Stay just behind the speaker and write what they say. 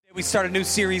We start a new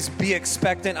series, Be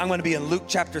Expectant. I'm going to be in Luke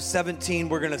chapter 17.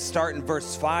 We're going to start in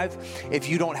verse 5. If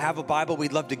you don't have a Bible,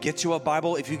 we'd love to get you a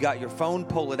Bible. If you got your phone,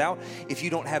 pull it out. If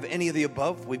you don't have any of the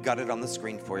above, we've got it on the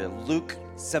screen for you. Luke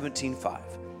 17:5.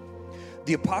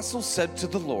 The apostles said to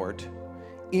the Lord,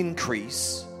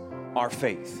 "Increase our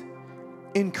faith."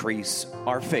 Increase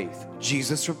our faith.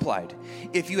 Jesus replied,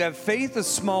 "If you have faith as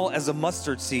small as a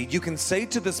mustard seed, you can say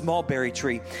to this mulberry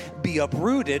tree, 'Be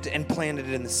uprooted and planted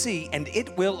in the sea,' and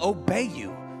it will obey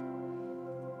you."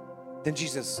 Then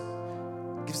Jesus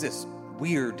gives this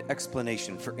weird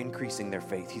explanation for increasing their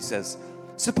faith. He says,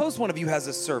 "Suppose one of you has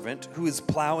a servant who is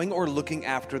plowing or looking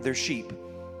after their sheep.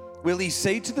 Will he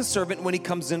say to the servant when he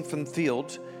comes in from the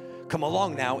field, 'Come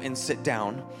along now and sit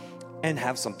down and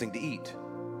have something to eat'?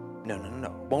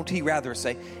 No. Won't he rather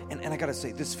say," and I gotta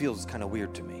say, this feels kind of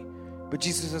weird to me, but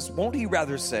Jesus says, "Won't he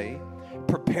rather say,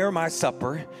 'Prepare my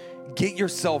supper, get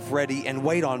yourself ready, and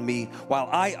wait on me while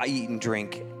I eat and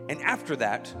drink, and after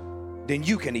that, then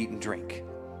you can eat and drink'?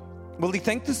 Will he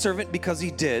thank the servant because he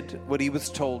did what he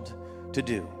was told to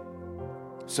do?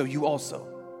 So you also,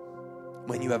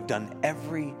 when you have done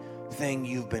everything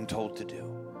you've been told to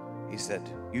do," he said,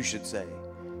 "you should say,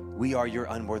 'We are your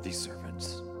unworthy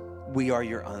servants. We are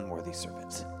your unworthy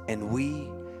servants, and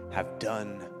we have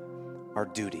done our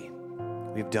duty.'"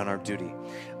 We've done our duty.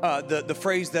 The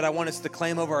phrase that I want us to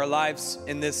claim over our lives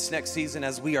in this next season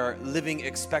as we are living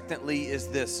expectantly is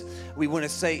this. We want to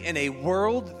say, in a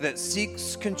world that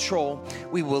seeks control,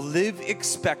 we will live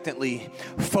expectantly,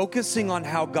 focusing on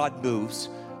how God moves,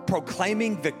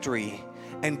 proclaiming victory,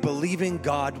 and believing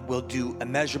God will do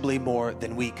immeasurably more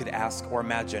than we could ask or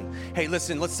imagine. Hey,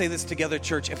 listen, let's say this together,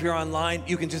 church. If you're online,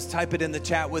 you can just type it in the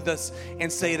chat with us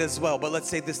and say it as well. But let's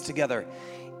say this together.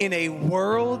 In a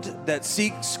world that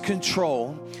seeks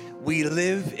control, we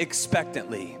live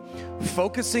expectantly,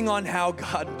 focusing on how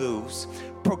God moves,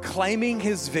 proclaiming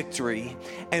his victory,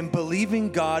 and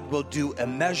believing God will do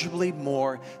immeasurably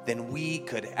more than we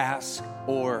could ask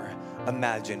or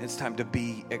imagine. It's time to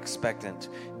be expectant,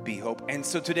 be hope. And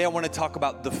so today I want to talk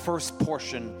about the first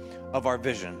portion of our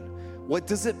vision. What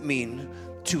does it mean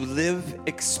to live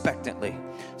expectantly?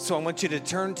 So I want you to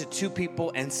turn to two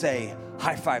people and say,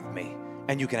 "High five me,"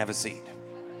 and you can have a seat.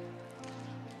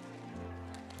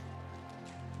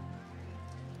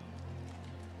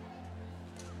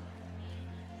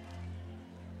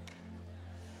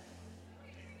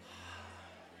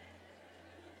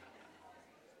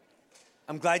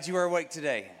 I'm glad you are awake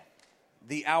today.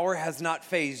 The hour has not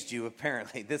fazed you,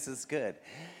 apparently. This is good.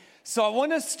 So I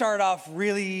want to start off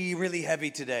really, really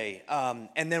heavy today,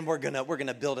 and then we're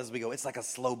gonna build as we go. It's like a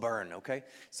slow burn, okay?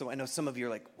 So I know some of you are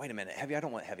like, "Wait a minute, heavy? I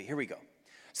don't want heavy." Here we go.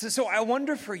 So I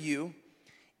wonder for you,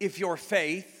 if your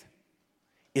faith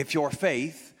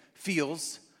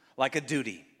feels like a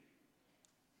duty.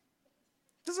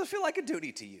 Does it feel like a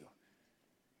duty to you?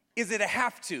 Is it a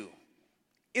have to?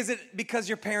 Is it because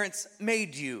your parents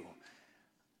made you?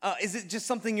 Is it just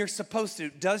something you're supposed to?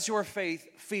 Does your faith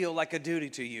feel like a duty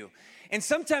to you? And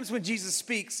sometimes when Jesus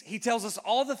speaks, he tells us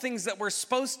all the things that we're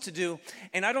supposed to do.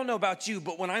 And I don't know about you,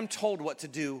 but when I'm told what to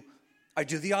do, I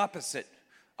do the opposite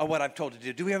of what I'm told to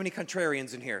do. Do we have any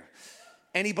contrarians in here?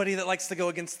 Anybody that likes to go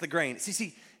against the grain?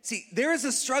 See, there is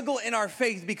a struggle in our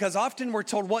faith because often we're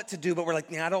told what to do, but we're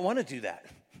like, "Nah, I don't want to do that."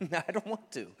 I don't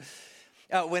want to.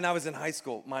 When I was in high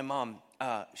school, my mom,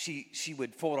 she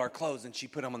would fold our clothes and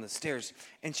she'd put them on the stairs,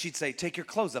 and she'd say, "Take your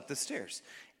clothes up the stairs."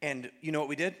 And you know what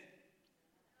we did?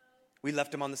 We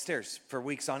left them on the stairs for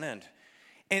weeks on end.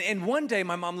 And one day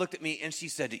my mom looked at me and she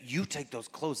said, "You take those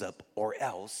clothes up or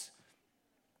else."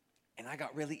 And I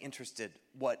got really interested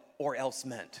what "or else"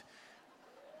 meant.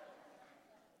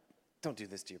 Don't do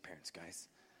this to your parents, guys.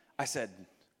 I said,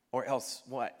 "Or else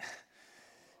what?"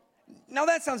 Now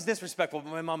that sounds disrespectful, but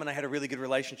my mom and I had a really good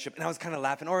relationship, and I was kind of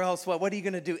laughing. "Or else what? What are you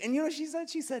going to do?" And you know what she said?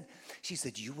 She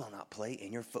said, "You will not play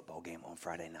in your football game on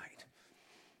Friday night."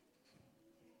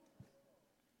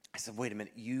 I said, "Wait a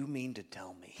minute, you mean to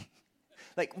tell me?"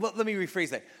 Like, well, let me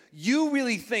rephrase that. You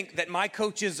really think that my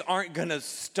coaches aren't going to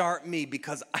start me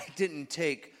because I didn't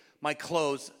take my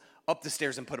clothes up the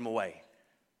stairs and put them away?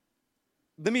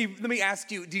 Let me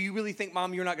ask you, do you really think,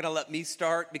 Mom, you're not going to let me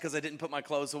start because I didn't put my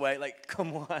clothes away? Like,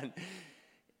 come on.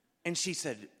 And she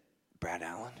said, "Brad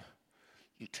Allen,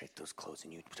 you take those clothes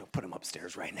and you put them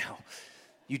upstairs right now.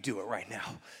 You do it right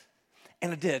now."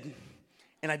 And I did,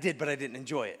 but I didn't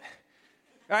enjoy it.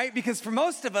 Right? Because for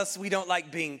most of us, we don't like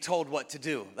being told what to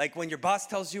do. Like when your boss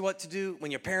tells you what to do,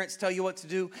 when your parents tell you what to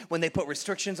do, when they put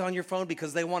restrictions on your phone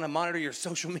because they want to monitor your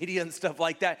social media and stuff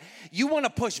like that, you want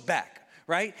to push back.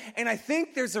 right? And I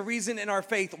think there's a reason in our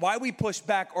faith why we push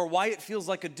back or why it feels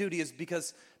like a duty is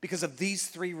because of these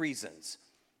three reasons.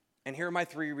 And here are my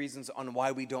three reasons on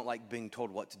why we don't like being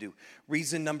told what to do.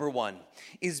 Reason number one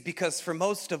is because for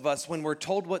most of us, when we're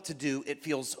told what to do, it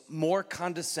feels more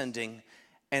condescending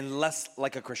and less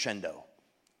like a crescendo.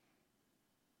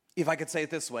 If I could say it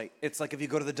this way, it's like if you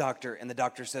go to the doctor and the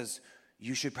doctor says,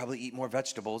 you should probably eat more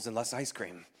vegetables and less ice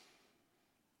cream.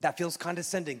 That feels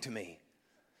condescending to me.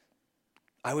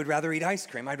 I would rather eat ice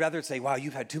cream. I'd rather say, wow,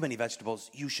 you've had too many vegetables.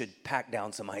 You should pack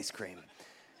down some ice cream.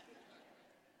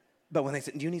 But when they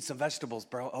say, do you need some vegetables,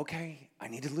 bro? Okay, I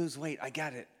need to lose weight. I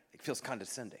get it. It feels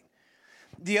condescending.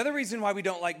 The other reason why we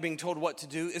don't like being told what to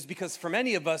do is because for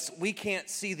many of us, we can't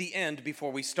see the end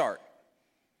before we start.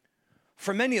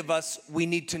 For many of us, we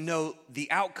need to know the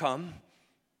outcome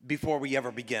before we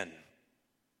ever begin.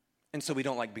 And so we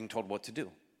don't like being told what to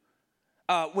do.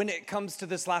 When it comes to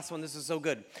this last one, this is so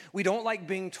good. We don't like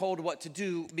being told what to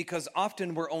do because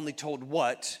often we're only told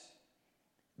what,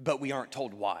 but we aren't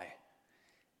told why.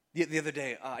 The other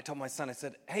day, I told my son, I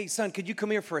said, hey, son, could you come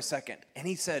here for a second? And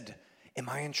he said, am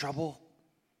I in trouble?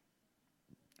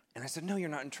 And I said, no, you're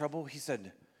not in trouble. He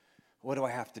said, what do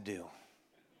I have to do?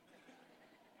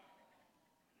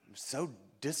 So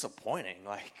disappointing.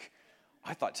 Like,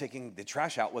 I thought taking the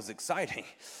trash out was exciting.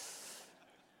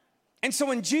 And so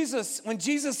when Jesus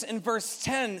in verse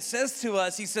 10 says to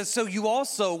us, he says, so you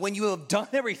also, when you have done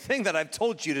everything that I've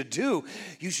told you to do,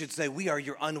 you should say, we are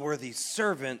your unworthy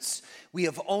servants. We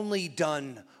have only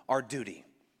done our duty.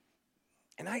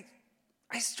 And I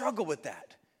struggle with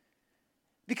that.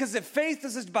 Because if faith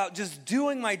is about just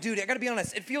doing my duty, I gotta be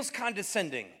honest, it feels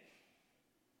condescending.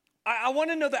 I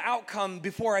want to know the outcome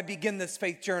before I begin this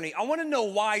faith journey. I want to know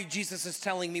why Jesus is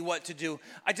telling me what to do.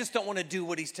 I just don't want to do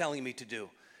what he's telling me to do.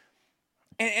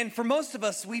 And for most of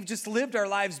us, we've just lived our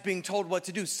lives being told what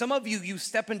to do. Some of you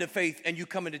step into faith and you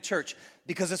come into church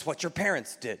because it's what your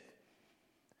parents did.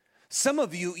 Some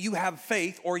of you have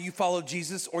faith or you follow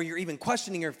Jesus or you're even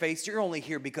questioning your faith. You're only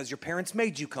here because your parents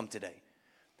made you come today.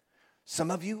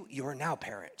 Some of you are now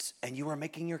parents and you are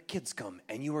making your kids come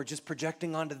and you are just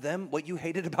projecting onto them what you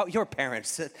hated about your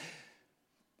parents.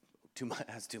 Too much,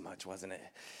 that's too much, wasn't it?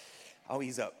 I'll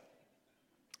ease up.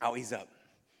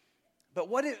 But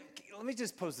let me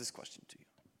just pose this question to you.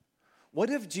 What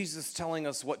if Jesus telling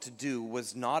us what to do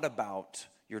was not about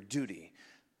your duty,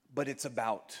 but it's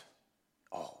about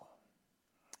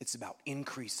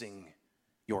increasing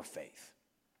your faith.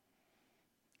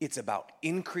 It's about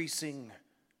increasing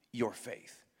your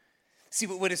faith. See,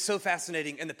 what is so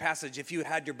fascinating in the passage, if you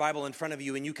had your Bible in front of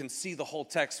you and you can see the whole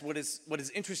text, what is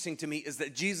interesting to me is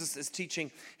that Jesus is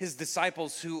teaching his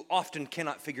disciples who often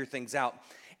cannot figure things out.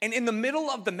 And in the middle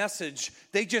of the message,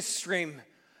 they just scream,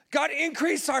 God,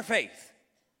 increase our faith.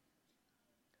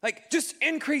 Like, just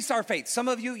increase our faith. Some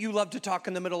of you love to talk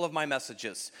in the middle of my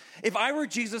messages. If I were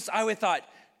Jesus, I would have thought,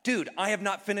 dude, I have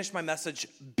not finished my message.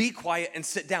 Be quiet and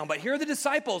sit down. But here are the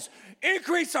disciples,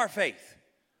 increase our faith.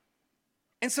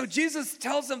 And so Jesus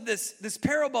tells them this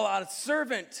parable about a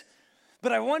servant.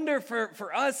 But I wonder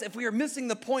for us if we are missing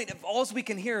the point if all we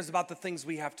can hear is about the things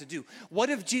we have to do. What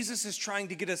if Jesus is trying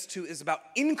to get us to is about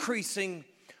increasing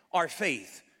our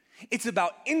faith? It's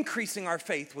about increasing our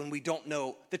faith when we don't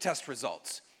know the test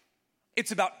results.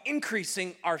 It's about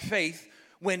increasing our faith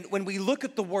when we look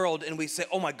at the world and we say,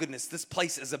 oh my goodness, this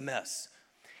place is a mess.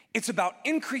 It's about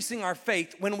increasing our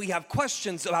faith when we have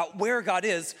questions about where God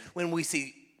is, when we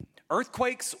see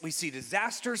earthquakes, we see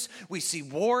disasters, we see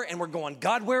war, and we're going,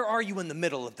 God, where are you in the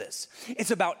middle of this?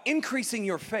 It's about increasing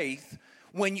your faith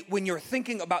when you're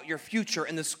thinking about your future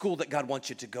and the school that God wants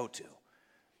you to go to.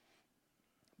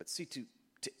 But see, to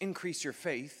increase your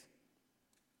faith,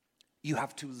 you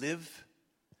have to live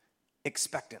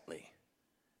expectantly.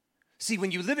 See,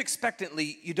 when you live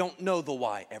expectantly, you don't know the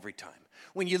why every time.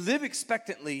 When you live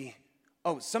expectantly,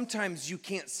 sometimes you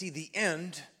can't see the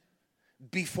end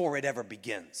before it ever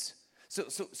begins.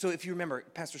 So if you remember,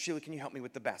 Pastor Sheila, can you help me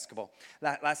with the basketball?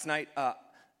 Last night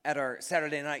at our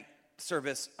Saturday night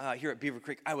service here at Beaver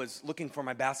Creek, I was looking for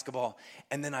my basketball,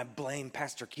 and then I blamed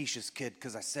Pastor Keisha's kid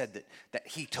because I said that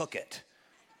he took it.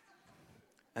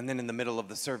 And then in the middle of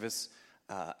the service,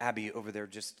 Abby over there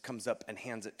just comes up and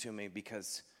hands it to me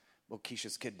because, well,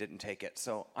 Keisha's kid didn't take it.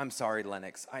 So I'm sorry,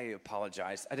 Lennox. I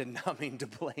apologize. I did not mean to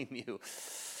blame you.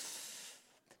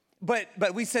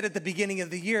 But we said at the beginning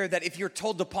of the year that if you're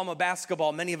told to palm a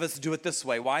basketball, many of us do it this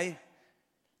way. Why?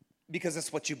 Because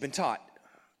it's what you've been taught.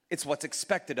 It's what's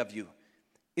expected of you.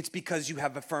 It's because you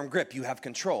have a firm grip. You have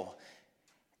control.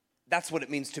 That's what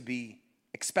it means to be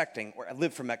expecting or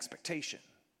live from expectation.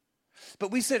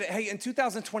 But we said, hey, in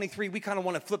 2023, we kind of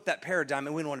want to flip that paradigm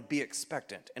and we want to be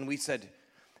expectant. And we said,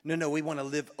 no, we want to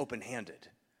live open-handed.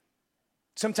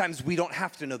 Sometimes we don't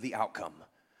have to know the outcome.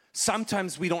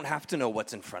 Sometimes we don't have to know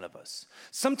what's in front of us.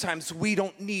 Sometimes we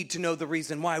don't need to know the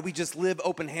reason why. We just live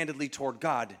open-handedly toward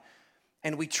God,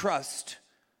 and we trust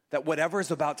that whatever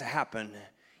is about to happen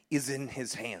is in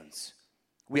his hands.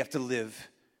 We have to live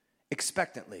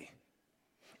expectantly.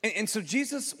 And so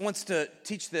Jesus wants to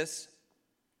teach this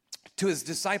to his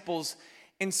disciples,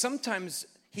 and sometimes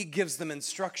he gives them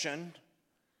instruction,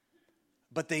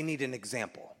 but they need an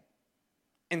example.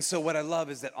 And so what I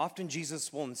love is that often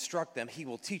Jesus will instruct them, he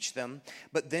will teach them,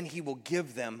 but then he will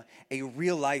give them a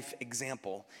real life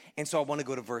example. And so I want to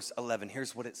go to verse 11.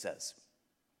 Here's what it says.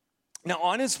 Now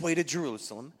on his way to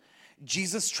Jerusalem,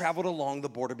 Jesus traveled along the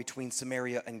border between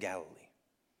Samaria and Galilee.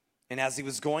 And as he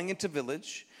was going into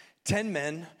village, 10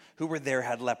 men who were there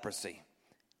had leprosy,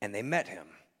 and they met him.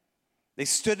 They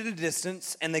stood at a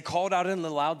distance, and they called out in a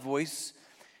loud voice,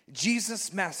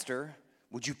 "Jesus, Master,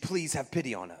 would you please have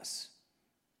pity on us?"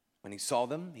 When he saw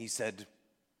them, he said,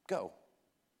 "Go."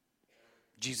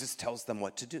 Jesus tells them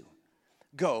what to do.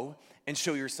 Go and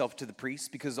show yourself to the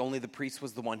priest, because only the priest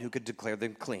was the one who could declare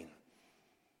them clean.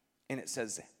 And it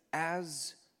says,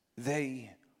 as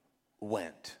they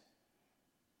went.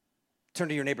 Turn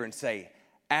to your neighbor and say,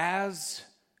 as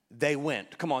they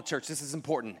went. Come on, church, this is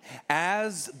important.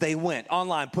 As they went.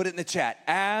 Online, put it in the chat.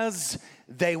 As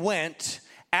they went,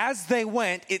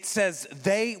 it says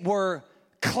they were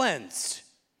cleansed.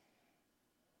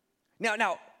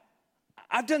 Now,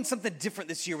 I've done something different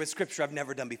this year with scripture I've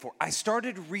never done before. I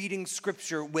started reading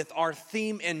scripture with our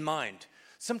theme in mind.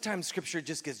 Sometimes scripture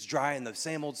just gets dry and the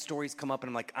same old stories come up and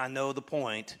I'm like, I know the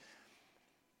point.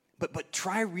 But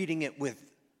try reading it with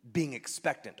being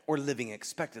expectant or living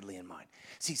expectantly in mind.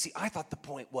 See, I thought the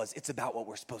point was it's about what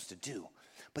we're supposed to do.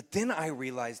 But then I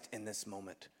realized in this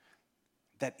moment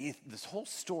that if this whole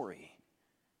story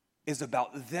is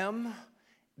about them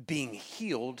being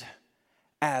healed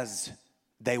as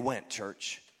they went,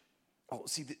 church. Oh,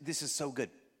 see, this is so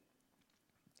good.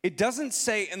 It doesn't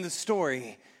say in the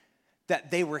story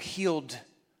that they were healed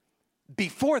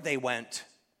before they went.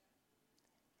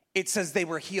 It says they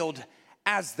were healed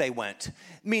as they went.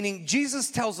 Meaning Jesus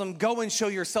tells them, go and show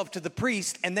yourself to the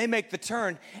priest, and they make the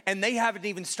turn, and they haven't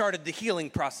even started the healing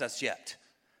process yet.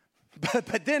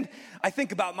 But then I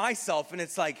think about myself, and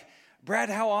it's like, Brad,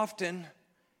 how often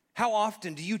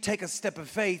do you take a step of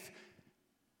faith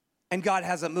and God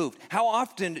hasn't moved? How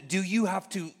often do you have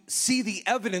to see the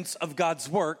evidence of God's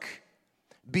work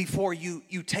before you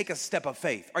take a step of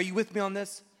faith? Are you with me on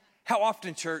this? How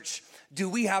often, church, do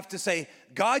we have to say,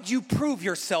 God, you prove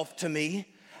yourself to me,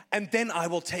 and then I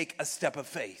will take a step of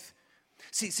faith?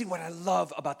 See, what I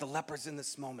love about the lepers in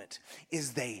this moment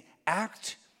is they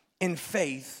act in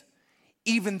faith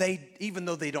even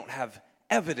though they don't have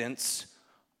evidence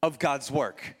of God's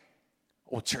work.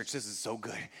 Oh, church, this is so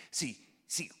good. See,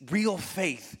 real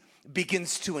faith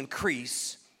begins to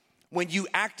increase when you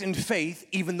act in faith,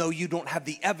 even though you don't have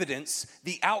the evidence,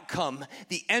 the outcome,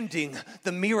 the ending,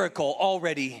 the miracle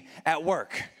already at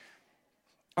work.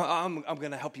 I'm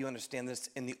going to help you understand this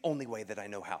in the only way that I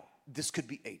know how. This could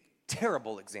be a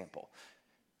terrible example,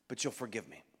 but you'll forgive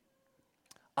me.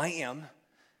 I am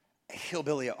a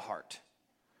hillbilly at heart.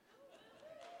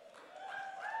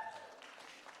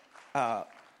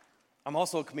 I'm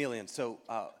also a chameleon, so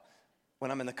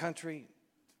when I'm in the country,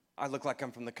 I look like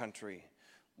I'm from the country.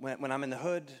 When I'm in the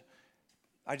hood,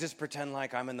 I just pretend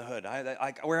like I'm in the hood.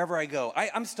 Wherever I go,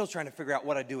 I'm still trying to figure out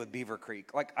what I do with Beaver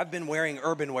Creek. Like, I've been wearing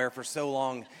urban wear for so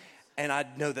long, and I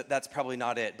know that that's probably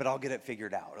not it, but I'll get it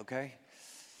figured out, okay?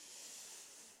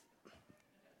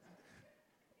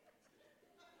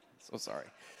 So sorry.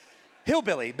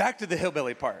 Hillbilly, back to the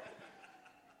hillbilly part.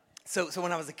 So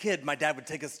when I was a kid, my dad would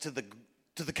take us to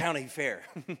the county fair,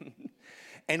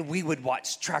 and we would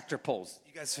watch tractor pulls.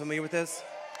 You guys familiar with this?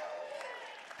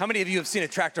 How many of you have seen a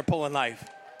tractor pull in life?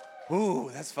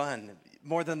 Ooh, that's fun.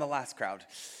 More than the last crowd.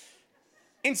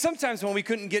 And sometimes when we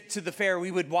couldn't get to the fair, we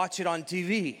would watch it on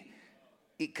TV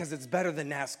because it's better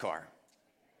than NASCAR.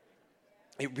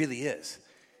 It really is.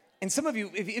 And some of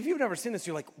you, if you've never seen this,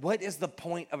 you're like, what is the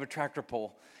point of a tractor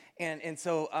pull? And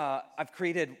so I've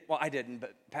created, well, I didn't,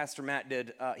 but Pastor Matt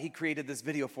did. He created this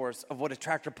video for us of what a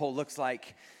tractor pull looks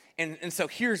like. And so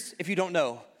here's, if you don't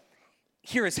know,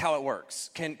 here is how it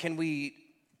works. Can we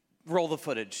roll the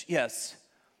footage? Yes.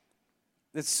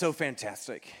 It's so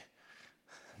fantastic.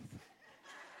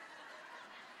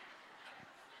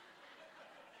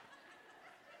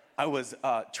 I was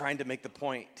trying to make the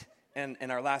point in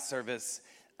our last service,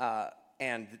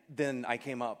 And then I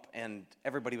came up, and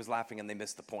everybody was laughing, and they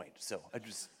missed the point. So I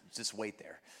just wait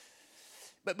there.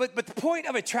 But the point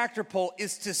of a tractor pull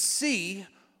is to see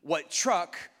what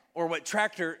truck or what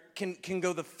tractor can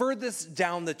go the furthest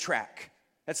down the track.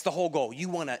 That's the whole goal. You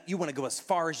wanna go as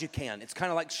far as you can. It's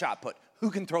kind of like shot put. Who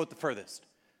can throw it the furthest?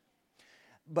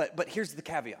 But here's the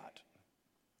caveat.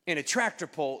 In a tractor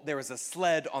pull, there is a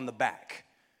sled on the back,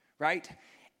 right?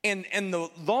 And the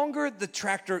longer the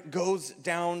tractor goes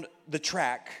down the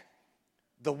track,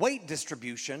 the weight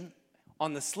distribution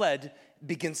on the sled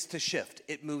begins to shift.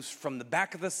 It moves from the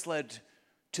back of the sled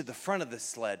to the front of the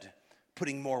sled,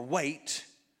 putting more weight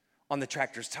on the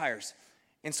tractor's tires.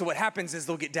 And so what happens is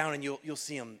they'll get down and you'll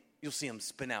see them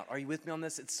spin out. Are you with me on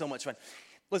this? It's so much fun.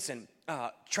 Listen,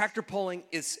 tractor pulling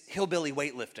is hillbilly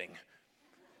weightlifting.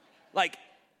 Like,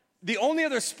 the only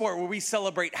other sport where we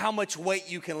celebrate how much weight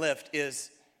you can lift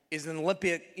is in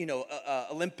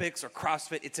Olympics or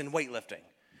CrossFit. It's in weightlifting.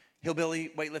 Hillbilly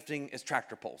weightlifting is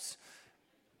tractor pulls.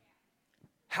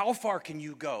 How far can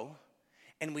you go?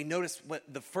 And we notice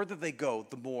the further they go,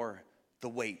 the more the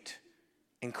weight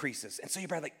increases. And so you're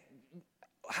probably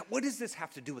like, what does this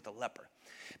have to do with the leper?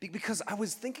 Because I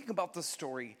was thinking about the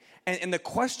story, and the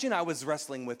question I was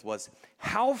wrestling with was,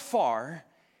 how far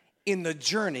in the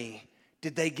journey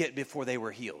did they get before they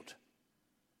were healed?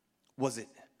 Was it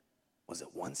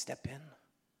one step in?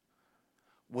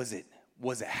 Was it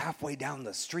halfway down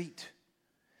the street?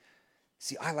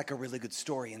 See, I like a really good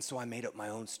story, and so I made up my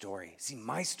own story. See,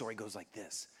 my story goes like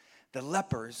this. The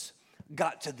lepers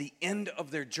got to the end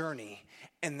of their journey,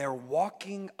 and they're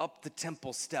walking up the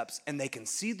temple steps, and they can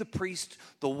see the priest,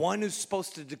 the one who's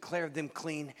supposed to declare them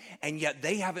clean, and yet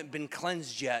they haven't been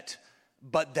cleansed yet.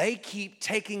 But they keep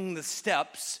taking the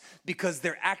steps because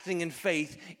they're acting in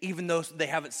faith, even though they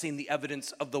haven't seen the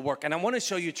evidence of the work. And I want to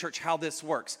show you, church, how this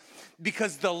works.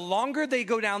 Because the longer they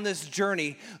go down this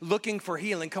journey looking for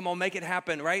healing, come on, make it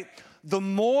happen, right? The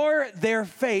more their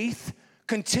faith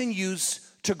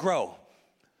continues to grow.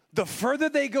 The further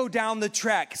they go down the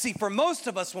track. See, for most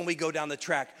of us, when we go down the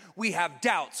track, we have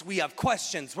doubts, we have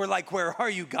questions. We're like, where are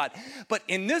you, God? But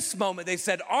in this moment, they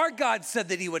said, our God said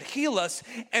that he would heal us.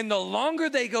 And the longer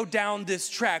they go down this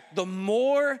track, the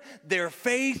more their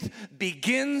faith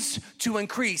begins to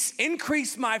increase.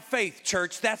 Increase my faith,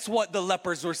 church. That's what the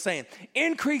lepers were saying.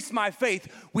 Increase my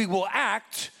faith. We will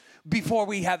act before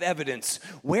we have evidence.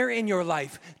 Where in your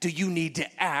life do you need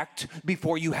to act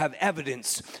before you have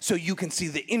evidence so you can see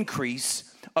the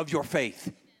increase of your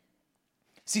faith?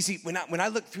 See, when I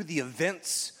look through the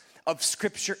events of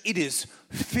Scripture, it is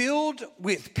filled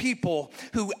with people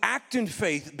who act in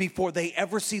faith before they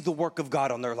ever see the work of God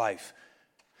on their life.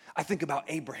 I think about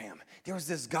Abraham. There was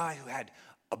this guy who had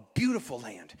a beautiful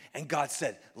land, and God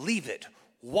said, leave it,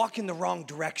 walk in the wrong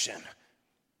direction.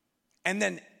 And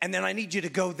then I need you to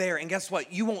go there. And guess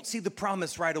what? You won't see the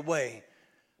promise right away,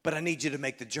 but I need you to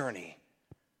make the journey.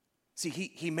 See,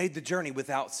 he made the journey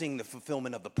without seeing the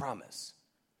fulfillment of the promise.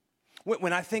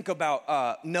 When I think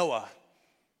about Noah,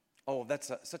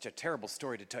 that's such a terrible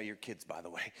story to tell your kids, by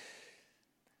the way.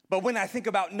 But when I think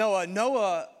about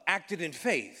Noah acted in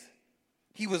faith.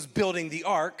 He was building the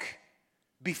ark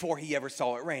before he ever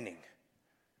saw it raining.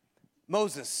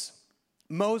 Moses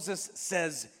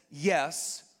says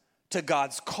yes to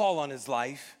God's call on his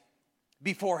life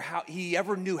before he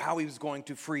ever knew how he was going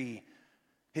to free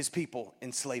his people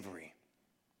in slavery.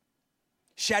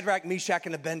 Shadrach, Meshach,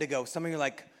 and Abednego. Some of you are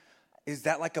like, is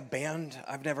that like a band?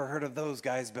 I've never heard of those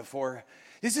guys before.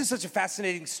 This is such a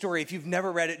fascinating story. If you've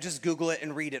never read it, just Google it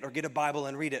and read it, or get a Bible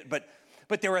and read it.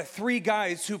 But there are three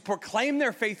guys who proclaim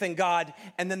their faith in God,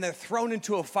 and then they're thrown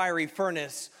into a fiery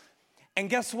furnace. And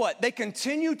guess what? They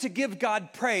continue to give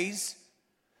God praise,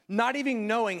 not even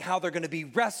knowing how they're going to be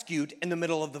rescued in the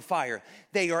middle of the fire.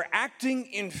 They are acting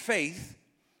in faith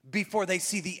before they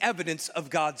see the evidence of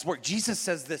God's work. Jesus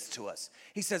says this to us.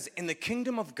 He says, in the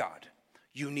kingdom of God,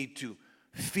 you need to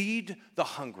feed the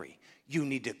hungry. You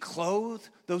need to clothe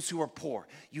those who are poor.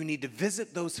 You need to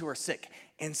visit those who are sick.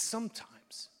 And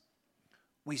sometimes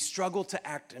we struggle to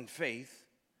act in faith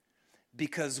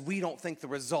because we don't think the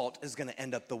result is going to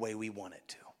end up the way we want it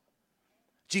to.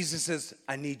 Jesus says,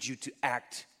 I need you to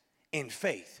act in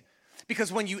faith.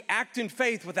 Because when you act in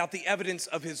faith without the evidence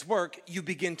of his work, you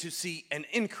begin to see an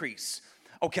increase.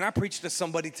 Oh, can I preach to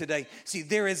somebody today? See,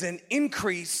 there is an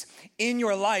increase in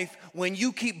your life when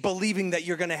you keep believing that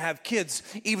you're going to have kids,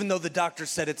 even though the doctor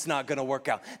said it's not going to work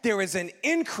out. There is an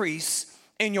increase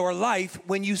in your life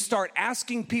when you start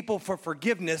asking people for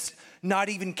forgiveness, not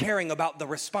even caring about the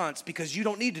response, because you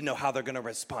don't need to know how they're going to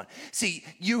respond. See,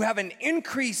 you have an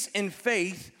increase in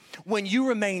faith when you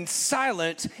remain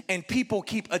silent and people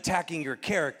keep attacking your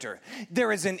character.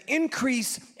 There is an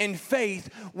increase in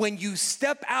faith when you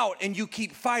step out and you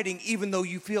keep fighting even though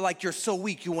you feel like you're so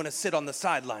weak you want to sit on the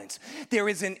sidelines. There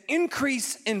is an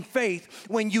increase in faith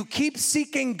when you keep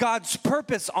seeking God's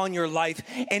purpose on your life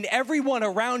and everyone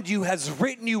around you has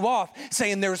written you off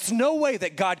saying there's no way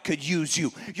that God could use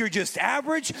you. You're just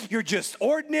average, you're just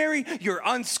ordinary, you're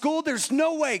unschooled. There's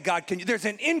no way God can. There's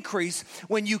an increase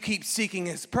when you keep seeking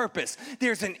his purpose.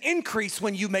 There's an increase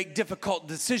when you make difficult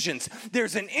decisions.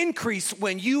 There's an increase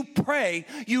when you pray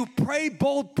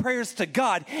bold prayers to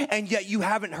God, and yet you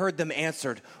haven't heard them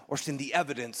answered or seen the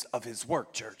evidence of his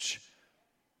work, church.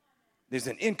 There's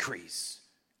an increase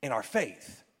in our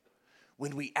faith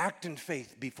when we act in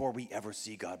faith before we ever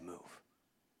see God move.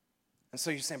 And so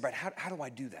you're saying, Brad, how do I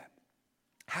do that?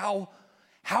 How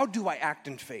do I act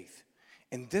in faith?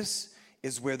 And this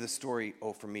is where the story,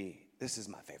 for me, this is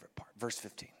my favorite part. Verse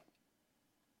 15.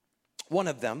 One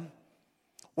of them,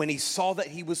 when he saw that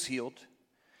he was healed,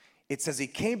 it says he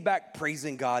came back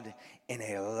praising God in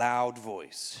a loud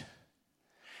voice.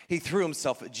 He threw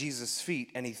himself at Jesus'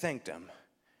 feet and he thanked him.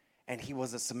 And he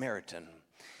was a Samaritan.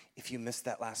 If you missed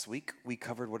that last week, we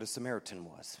covered what a Samaritan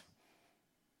was.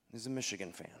 He's a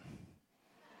Michigan fan.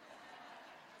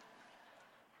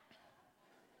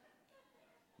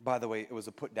 By the way, it was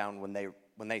a put down when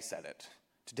they said it.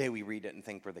 Today we read it and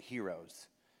think we're the heroes.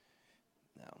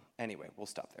 No. Anyway, we'll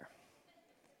stop there.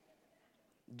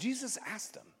 Jesus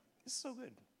asked them, this is so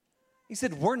good. He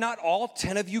said, were not all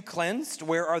 10 of you cleansed?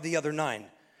 Where are the other 9?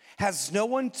 Has no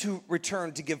one to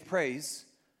return to give praise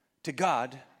to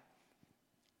God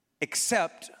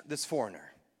except this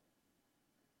foreigner?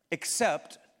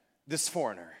 Except this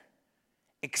foreigner.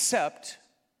 Except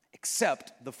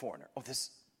the foreigner. Oh,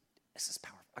 this is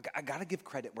powerful. I got to give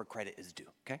credit where credit is due,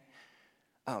 okay?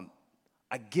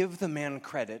 I give the man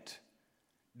credit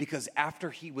because after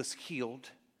he was healed,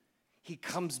 he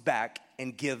comes back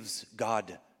and gives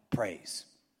God praise.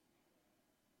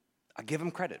 I give him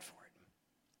credit for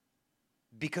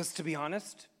it. Because to be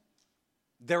honest,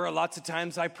 there are lots of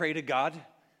times I pray to God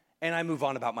and I move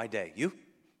on about my day. You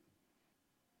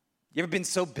ever been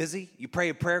so busy, you pray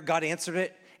a prayer, God answered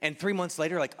it, and 3 months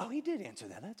later, like, oh, he did answer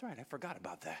that. That's right, I forgot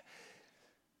about that.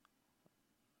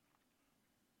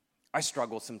 I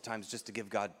struggle sometimes just to give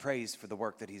God praise for the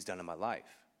work that he's done in my life.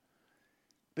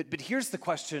 But here's the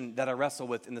question that I wrestle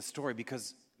with in the story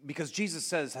because Jesus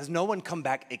says, has no one come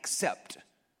back except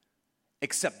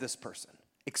this person,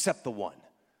 except the one?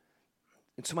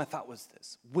 And so my thought was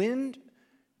this: when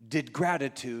did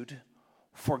gratitude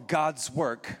for God's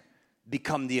work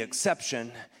become the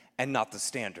exception and not the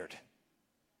standard?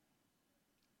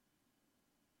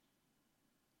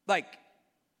 Like,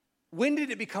 when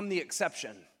did it become the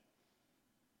exception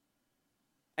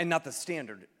and not the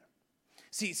standard?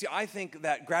 See, I think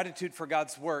that gratitude for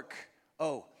God's work,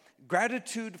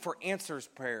 gratitude for answers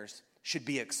prayers should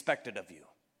be expected of you.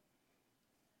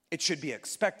 It should be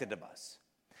expected of us.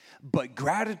 But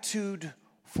gratitude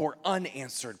for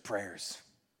unanswered prayers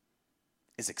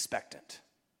is expectant.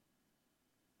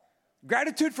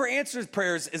 Gratitude for answered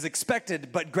prayers is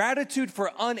expected, but gratitude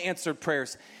for unanswered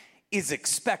prayers is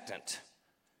expectant.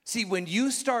 See, when you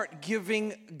start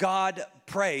giving God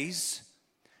praise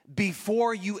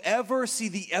before you ever see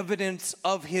the evidence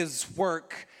of his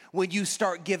work, when you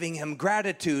start giving him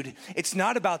gratitude, it's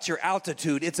not about your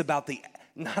altitude, it's about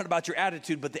not about your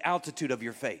attitude, but the altitude of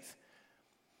your faith.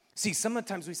 See,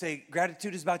 sometimes we say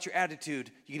gratitude is about your attitude.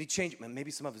 You need to change it.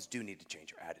 Maybe some of us do need to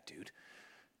change your attitude.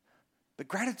 But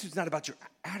gratitude is not about your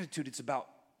attitude, it's about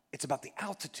the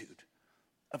altitude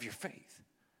of your faith.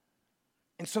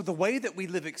 And so the way that we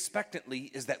live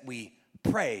expectantly is that we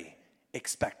pray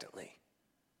expectantly.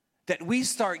 That we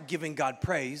start giving God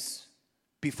praise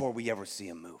before we ever see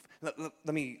him move.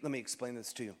 Let me explain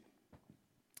this to you.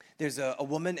 There's a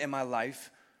woman in my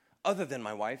life, other than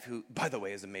my wife, who, by the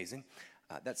way, is amazing.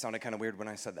 That sounded kind of weird when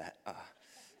I said that.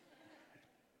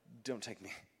 Don't take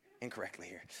me incorrectly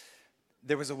here.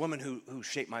 There was a woman who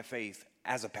shaped my faith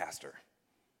as a pastor.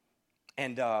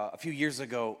 And a few years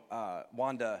ago,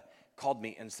 Wanda called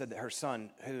me and said that her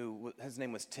son, his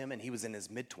name was Tim, and he was in his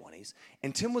mid-20s.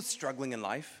 And Tim was struggling in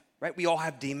life, right? We all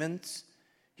have demons.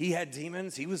 He had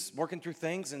demons. He was working through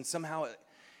things, and somehow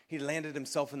he landed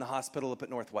himself in the hospital up at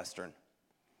Northwestern.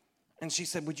 And she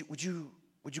said, would you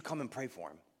come and pray for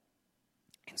him?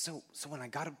 And so when I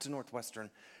got up to Northwestern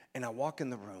and I walk in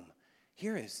the room,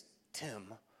 here is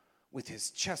Tim with his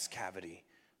chest cavity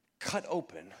cut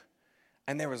open,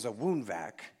 and there was a wound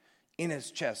vac in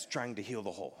his chest trying to heal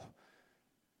the hole.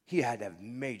 He had to have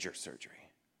major surgery.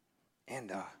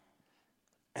 And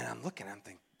I'm looking, I'm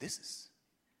thinking, this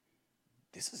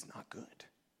this is not good.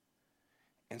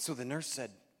 And so the nurse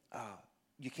said,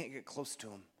 you can't get close to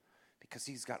him because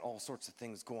he's got all sorts of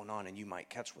things going on and you might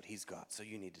catch what he's got, so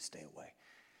you need to stay away.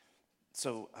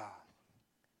 So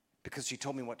because she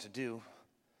told me what to do,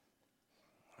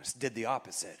 I just did the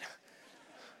opposite.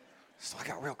 So I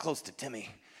got real close to Timmy.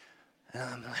 And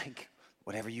I'm like,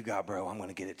 whatever you got, bro, I'm going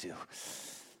to get it too.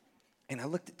 And I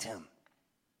looked at Tim.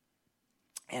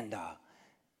 And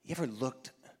you ever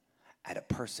looked at a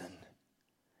person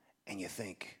and you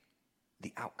think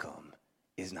the outcome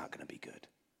is not going to be good?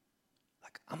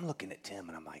 Like, I'm looking at Tim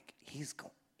and I'm like, he's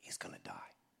going to die.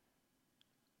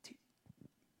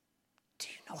 Do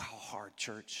you know how hard,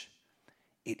 church,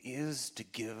 it is to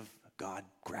give God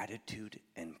gratitude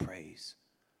and praise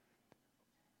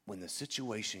when the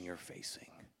situation you're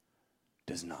facing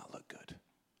does not look good?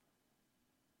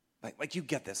 Like you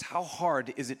get this. How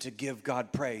hard is it to give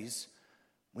God praise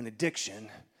when addiction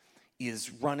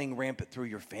is running rampant through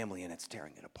your family and it's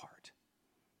tearing it apart?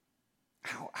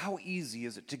 How easy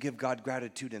is it to give God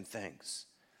gratitude and thanks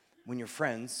when your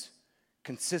friends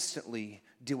consistently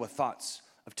deal with thoughts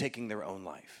of taking their own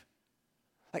life?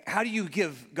 Like, how do you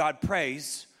give God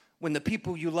praise when the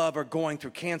people you love are going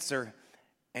through cancer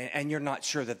and you're not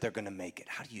sure that they're going to make it?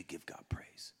 How do you give God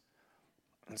praise?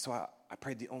 And so I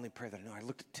prayed the only prayer that I know. I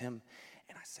looked at Tim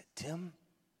and I said, Tim,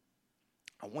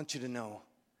 I want you to know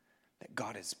that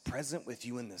God is present with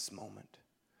you in this moment,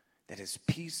 that his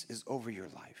peace is over your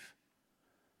life.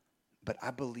 But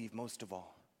I believe most of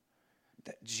all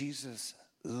that Jesus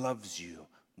loves you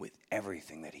with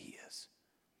everything that he is,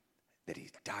 that he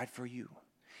died for you,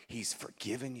 he's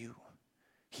forgiven you,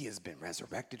 he has been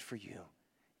resurrected for you.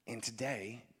 And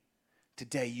today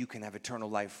you can have eternal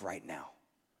life right now.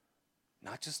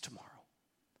 Not just tomorrow,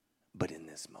 but in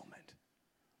this moment.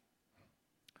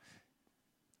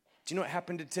 Do you know what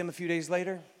happened to Tim a few days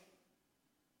later?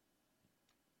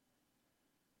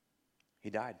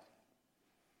 He died.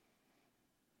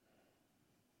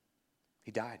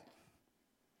 He died.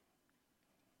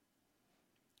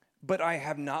 But I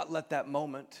have not let that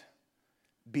moment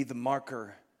be the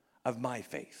marker of my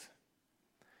faith.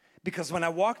 Because when I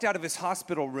walked out of his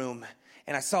hospital room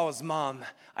and I saw his mom,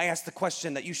 I asked the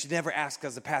question that you should never ask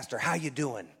as a pastor: how you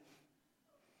doing?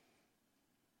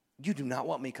 You do not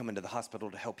want me coming to the hospital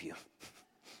to help you.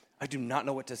 I do not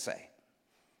know what to say.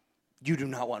 You do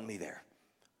not want me there.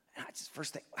 And I just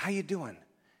first think, how you doing?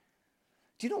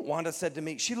 Do you know what Wanda said to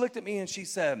me? She looked at me and she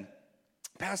said,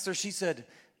 Pastor, she said,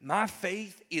 my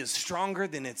faith is stronger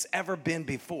than it's ever been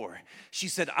before. She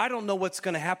said, I don't know what's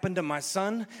going to happen to my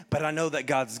son, but I know that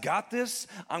God's got this.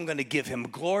 I'm going to give him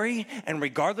glory, and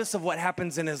regardless of what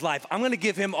happens in his life, I'm going to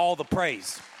give him all the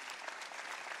praise.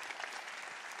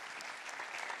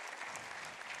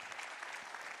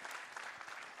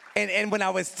 And when I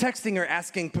was texting her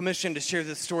asking permission to share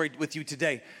this story with you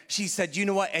today, she said, you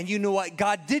know what? And you know what?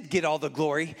 God did get all the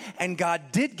glory and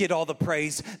God did get all the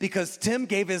praise because Tim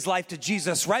gave his life to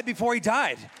Jesus right before he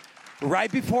died.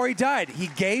 Right before he died, he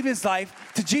gave his life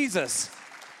to Jesus.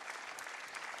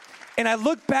 And I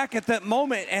look back at that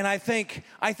moment and I think,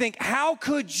 how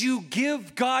could you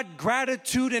give God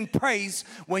gratitude and praise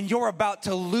when you're about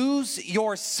to lose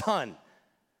your son?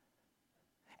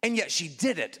 And yet she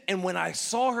did it. And when I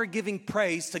saw her giving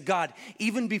praise to God,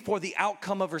 even before the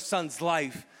outcome of her son's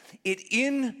life, it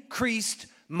increased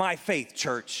my faith,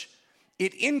 church.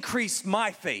 It increased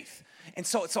my faith. And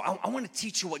so I want to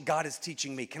teach you what God is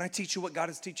teaching me. Can I teach you what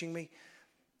God is teaching me?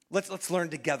 Let's learn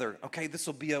together, okay? This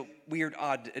will be a weird,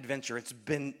 odd adventure. It's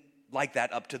been like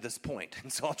that up to this point.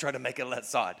 And so I'll try to make it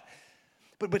less odd.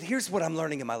 But here's what I'm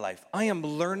learning in my life. I am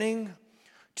learning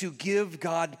to give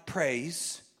God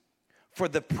praise for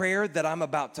the prayer that I'm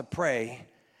about to pray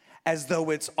as though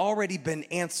it's already been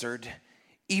answered,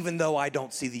 even though I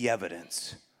don't see the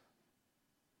evidence.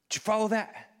 Did you follow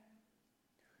that?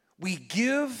 We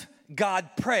give God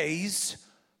praise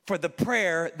for the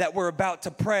prayer that we're about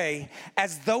to pray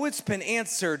as though it's been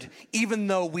answered, even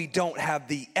though we don't have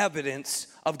the evidence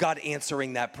of God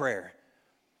answering that prayer.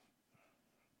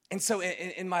 And so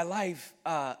in my life,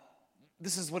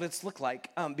 this is what it's looked like.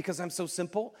 Because I'm so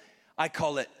simple, I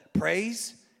call it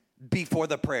praise before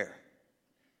the prayer.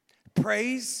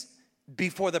 Praise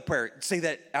before the prayer. Say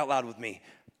that out loud with me.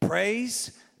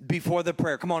 Praise before the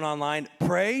prayer. Come on online.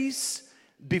 Praise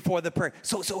before the prayer.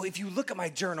 So if you look at my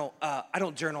journal, I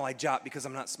don't journal, I jot because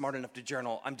I'm not smart enough to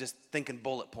journal. I'm just thinking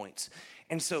bullet points.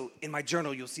 And so in my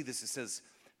journal, you'll see this. It says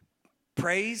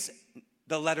praise,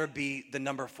 the letter B, the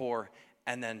number 4,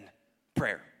 and then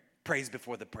prayer. Praise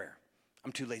before the prayer.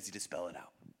 I'm too lazy to spell it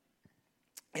out.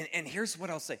 And here's what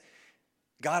I'll say.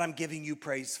 God, I'm giving you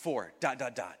praise for ...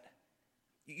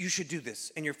 You should do this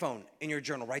in your phone, in your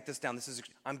journal. Write this down.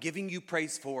 I'm giving you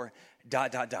praise for ...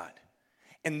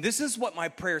 And this is what my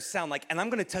prayers sound like. And I'm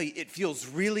going to tell you, it feels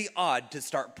really odd to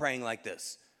start praying like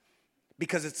this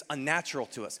because it's unnatural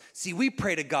to us. See, we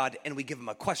pray to God and we give him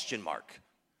a question mark.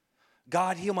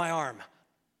 God, heal my arm.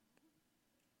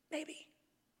 Maybe.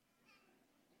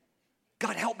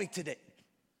 God, help me today.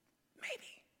 Maybe.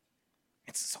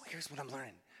 And so here's what I'm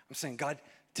learning. I'm saying, God,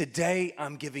 today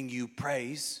I'm giving you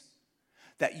praise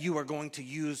that you are going to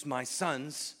use my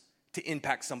sons to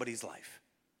impact somebody's life.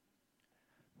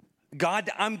 God,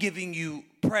 I'm giving you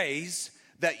praise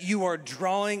that you are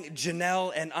drawing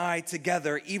Janelle and I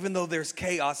together, even though there's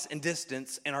chaos and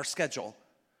distance in our schedule.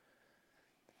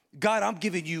 God, I'm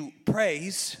giving you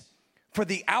praise for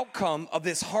the outcome of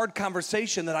this hard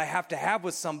conversation that I have to have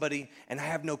with somebody, and I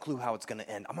have no clue how it's going to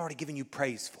end. I'm already giving you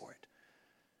praise for it.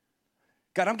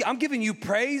 God, I'm giving you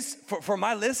praise for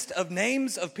my list of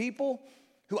names of people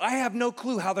who I have no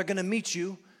clue how they're going to meet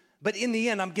you, but in the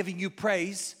end, I'm giving you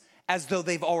praise as though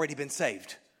they've already been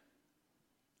saved.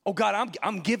 Oh God,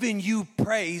 I'm giving you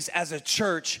praise as a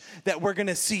church that we're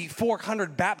gonna see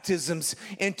 400 baptisms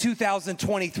in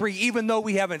 2023. Even though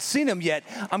we haven't seen them yet,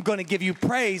 I'm gonna give you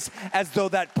praise as though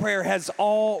that prayer has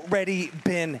already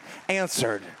been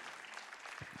answered.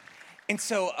 And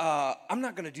so I'm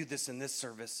not gonna do this in this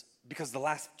service because the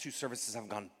last two services have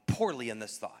gone poorly in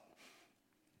this thought.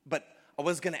 But I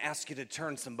was gonna ask you to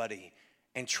turn somebody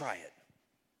and try it.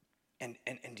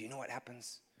 And do you know what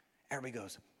happens? Everybody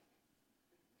goes.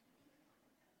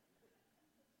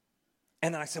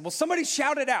 And then I said, well, somebody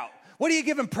shout it out. What are you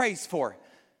giving praise for?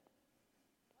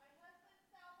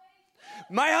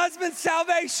 My husband's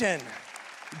salvation.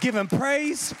 Give him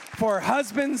praise for her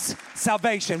husband's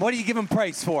salvation. What are you giving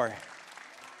praise for?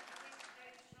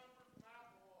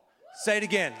 Say it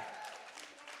again.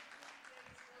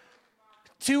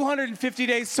 250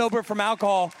 days sober from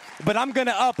alcohol, but I'm going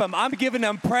to up him. I'm giving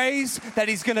him praise that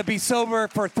he's going to be sober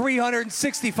for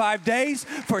 365 days,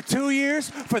 for 2 years,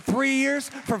 for 3 years,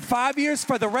 for 5 years,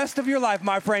 for the rest of your life,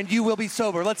 my friend, you will be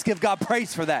sober. Let's give God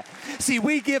praise for that. See,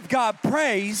 we give God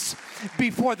praise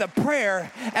before the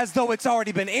prayer as though it's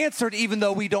already been answered, even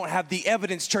though we don't have the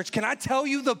evidence, church. Can I tell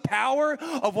you the power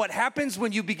of what happens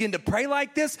when you begin to pray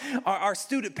like this? Our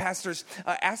student pastors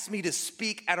asked me to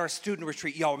speak at our student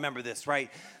retreat. Y'all remember this, right?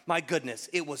 My goodness,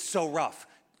 it was so rough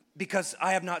because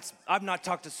I've not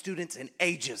talked to students in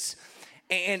ages.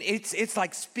 And it's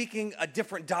like speaking a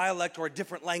different dialect or a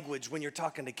different language when you're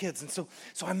talking to kids. And so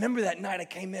I remember that night I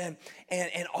came in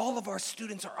and all of our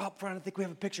students are up front. I think we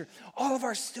have a picture. All of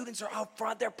our students are up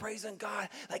front. They're praising God.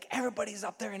 Like everybody's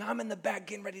up there and I'm in the back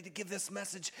getting ready to give this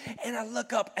message. And I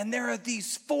look up and there are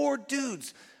these 4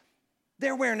 dudes.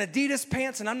 They're wearing Adidas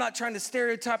pants, and I'm not trying to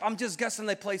stereotype. I'm just guessing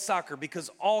they play soccer because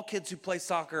all kids who play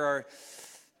soccer are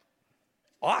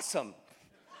awesome.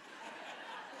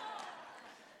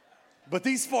 But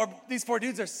these four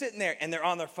dudes are sitting there, and they're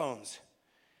on their phones,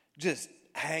 just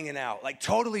hanging out, like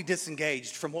totally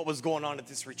disengaged from what was going on at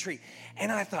this retreat.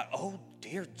 And I thought, oh,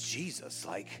 dear Jesus,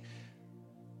 like,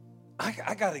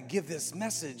 I got to give this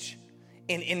message.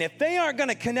 And if they aren't going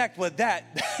to connect with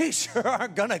that, they sure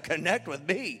aren't going to connect with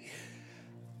me.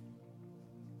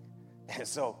 And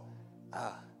so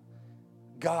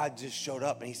God just showed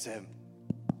up and he said,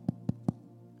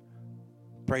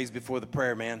 praise before the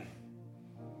prayer, man.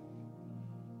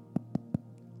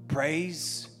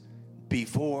 Praise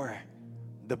before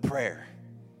the prayer.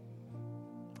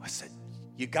 I said,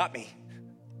 you got me.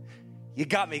 You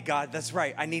got me, God. That's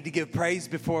right. I need to give praise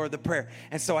before the prayer.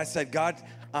 And so I said, God,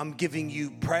 I'm giving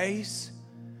you praise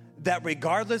that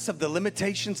regardless of the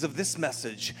limitations of this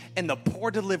message and the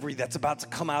poor delivery that's about to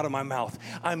come out of my mouth,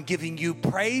 I'm giving you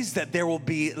praise that there will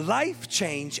be life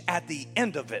change at the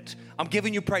end of it. I'm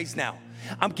giving you praise now.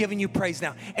 I'm giving you praise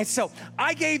now. And so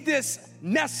I gave this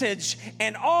message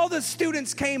and all the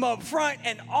students came up front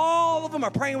and all of them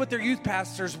are praying with their youth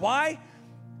pastors. Why?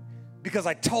 Because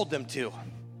I told them to.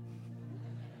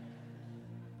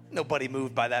 Nobody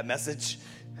moved by that message.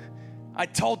 I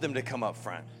told them to come up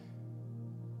front.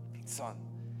 So I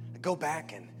go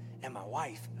back and my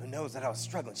wife, who knows that I was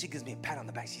struggling, she gives me a pat on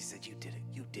the back. She said, you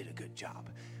did a good job.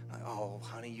 I'm like, oh,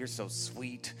 honey, you're so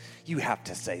sweet. You have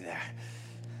to say that.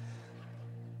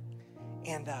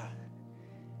 And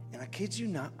I kid you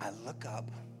not, I look up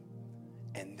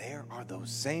and there are those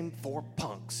same 4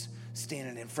 punks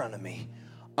standing in front of me,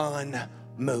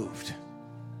 unmoved.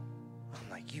 I'm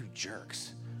like, you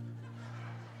jerks.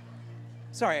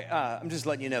 Sorry, I'm just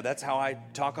letting you know that's how I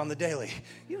talk on the daily.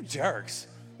 You jerks,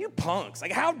 you punks.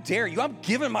 Like, how dare you? I'm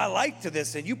giving my life to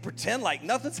this and you pretend like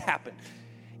nothing's happened.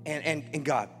 And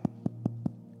God,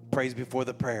 praise before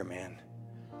the prayer, man.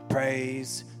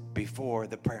 praise before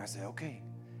the prayer. I said, okay.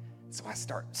 So I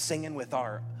start singing with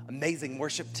our amazing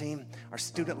worship team, our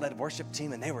student-led worship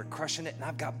team, and they were crushing it. And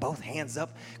I've got both hands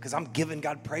up because I'm giving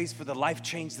God praise for the life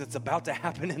change that's about to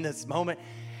happen in this moment.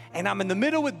 And I'm in the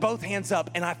middle with both hands up,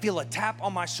 and I feel a tap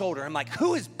on my shoulder. I'm like,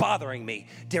 who is bothering me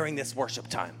during this worship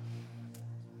time?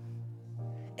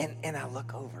 And I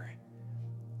look over,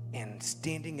 and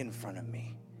standing in front of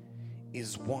me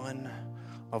is one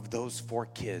of those 4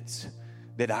 kids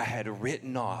that I had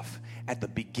written off at the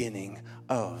beginning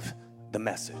of the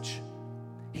message.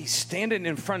 He's standing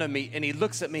in front of me, and he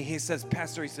looks at me. He says,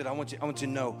 Pastor, he said, I want you to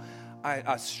know,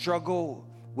 I struggle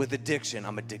with addiction.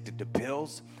 I'm addicted to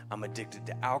pills. I'm addicted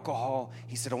to alcohol.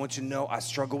 He said, I want you to know I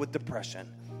struggle with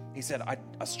depression. He said,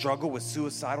 I struggle with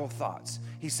suicidal thoughts.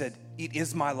 He said, it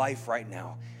is my life right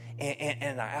now.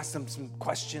 And I asked him some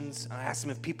questions. I asked him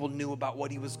if people knew about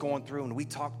what he was going through, and we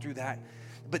talked through that.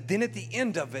 But then at the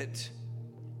end of it,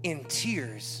 in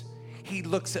tears, he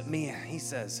looks at me and he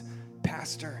says,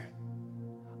 Pastor,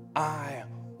 I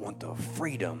want the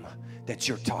freedom that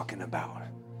you're talking about.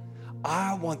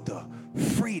 I want the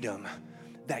freedom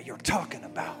that you're talking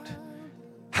about.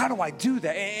 How do I do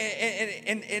that?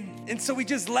 And so we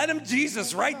just led him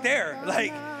Jesus right there.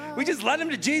 Like, we just led him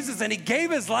to Jesus, and he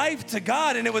gave his life to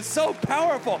God, and it was so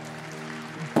powerful.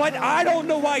 But I don't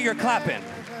know why you're clapping.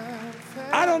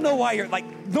 I don't know why you're,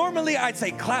 like, normally I'd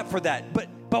say clap for that,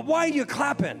 but why are you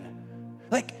clapping?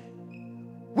 Like,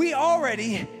 we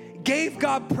already gave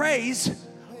God praise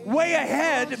way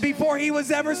ahead before he was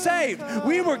ever saved.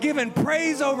 We were given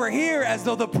praise over here as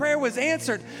though the prayer was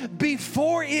answered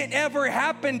before it ever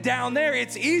happened down there.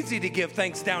 It's easy to give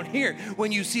thanks down here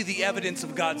when you see the evidence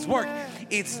of God's work.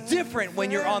 It's different when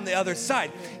you're on the other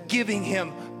side, giving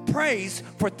him praise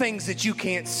for things that you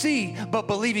can't see, but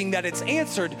believing that it's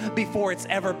answered before it's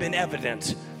ever been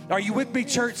evident. Are you with me,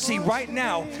 church? See, right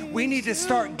now, we need to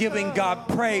start giving God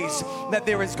praise that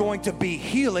there is going to be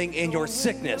healing in your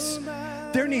sickness.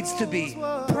 There needs to be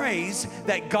praise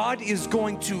that God is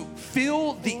going to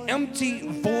fill the empty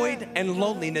void and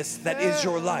loneliness that is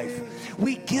your life.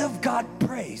 We give God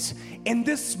praise in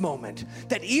this moment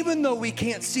that even though we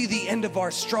can't see the end of our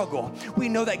struggle, we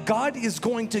know that God is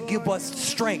going to give us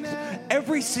strength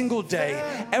every single day,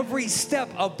 every step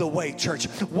of the way, church.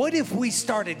 What if we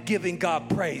started giving God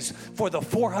praise for the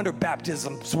 400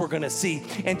 baptisms we're going to see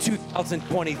in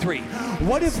 2023?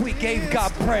 What if we gave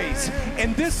God praise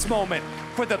in this moment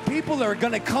for the people that are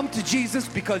going to come to Jesus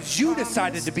because you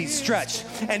decided to be stretched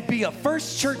and be a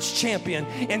first church champion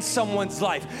in someone's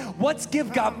life? Let's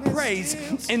give God praise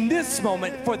in this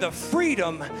moment for the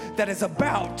freedom that is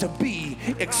about to be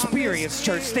experienced,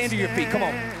 church. Stand to your feet. Come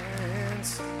on.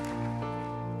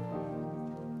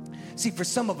 See, for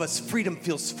some of us, freedom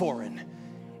feels foreign.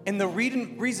 And the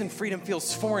reason freedom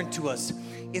feels foreign to us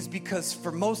is because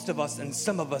for most of us and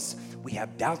some of us, we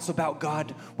have doubts about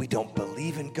God. We don't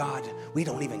believe in God. We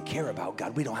don't even care about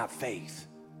God. We don't have faith.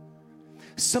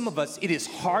 Some of us, it is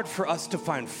hard for us to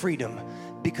find freedom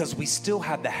because we still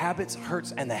have the habits,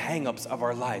 hurts, and the hang-ups of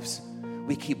our lives.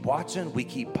 We keep watching, we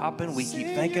keep popping, we keep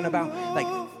thinking about,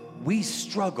 like, we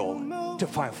struggle to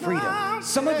find freedom.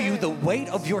 Some of you, the weight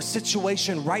of your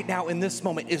situation right now in this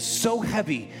moment is so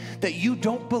heavy that you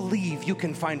don't believe you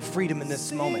can find freedom in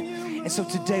this moment. And so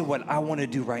today, what I want to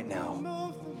do right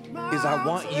now is I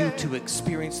want you to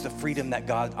experience the freedom that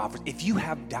God offers. If you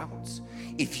have doubts,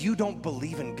 if you don't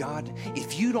believe in God,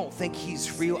 if you don't think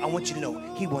he's real, I want you to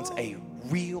know he wants a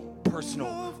real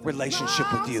personal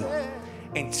relationship with you.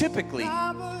 And typically,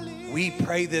 we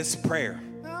pray this prayer.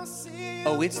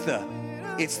 Oh, it's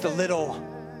the little,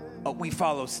 we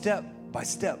follow step by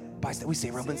step by step. We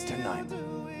say Romans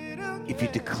 10:9. If you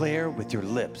declare with your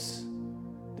lips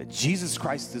that Jesus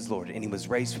Christ is Lord and he was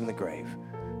raised from the grave,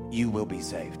 you will be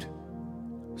saved.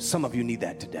 Some of you need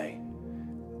that today.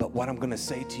 But what I'm going to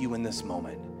say to you in this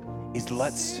moment is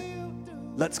let's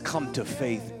come to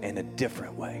faith in a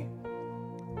different way.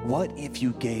 What if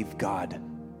you gave God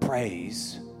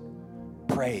praise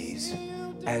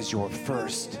as your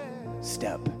first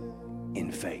step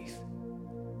in faith?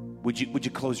 Would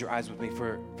you close your eyes with me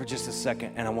for just a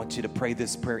second, and I want you to pray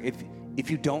this prayer. If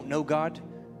you don't know God,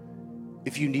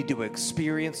 if you need to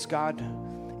experience God,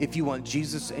 if you want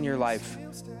Jesus in your life,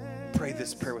 pray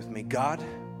this prayer with me. God,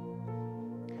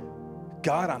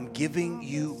 I'm giving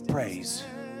you praise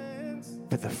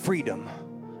for the freedom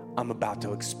I'm about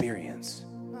to experience.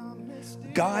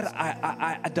 God,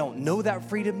 I don't know that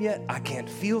freedom yet. I can't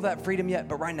feel that freedom yet,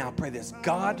 but right now pray this.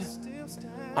 God,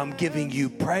 I'm giving you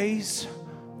praise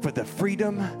for the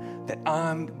freedom that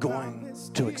I'm going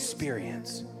to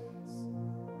experience.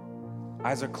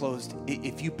 Eyes are closed.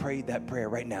 If you prayed that prayer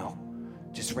right now,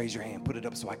 Just raise your hand. Put it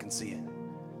up so I can see it.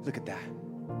 Look at that.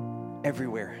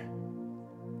 Everywhere.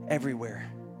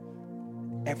 Everywhere.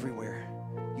 Everywhere.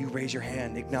 You raise your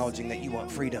hand acknowledging that you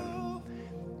want freedom.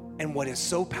 And what is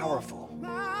so powerful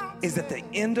is at the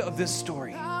end of this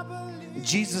story,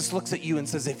 Jesus looks at you and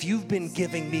says, if you've been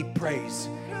giving me praise,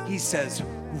 he says,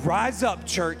 rise up,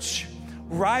 church.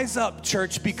 Rise up,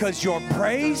 church, because your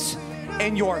praise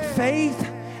and your faith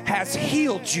has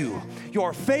healed you.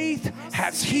 Your faith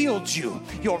has healed you.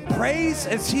 Your praise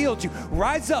has healed you.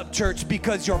 Rise up, church,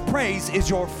 because your praise is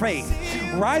your faith.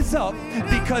 Rise up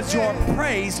because your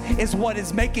praise is what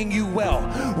is making you well.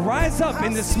 Rise up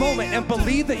in this moment and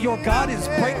believe that your God is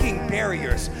breaking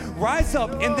barriers. Rise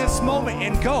up in this moment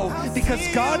and go, because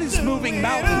God is moving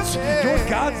mountains. Your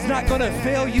God's not going to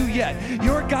fail you yet.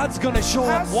 Your God's going to show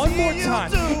up one more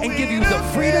time and give you the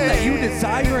freedom that you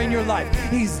desire in your life.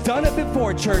 He's done it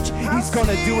before, church. He's going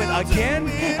to do it again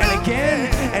and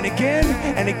again and again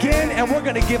and again, and we're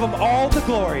going to give him all the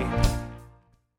glory.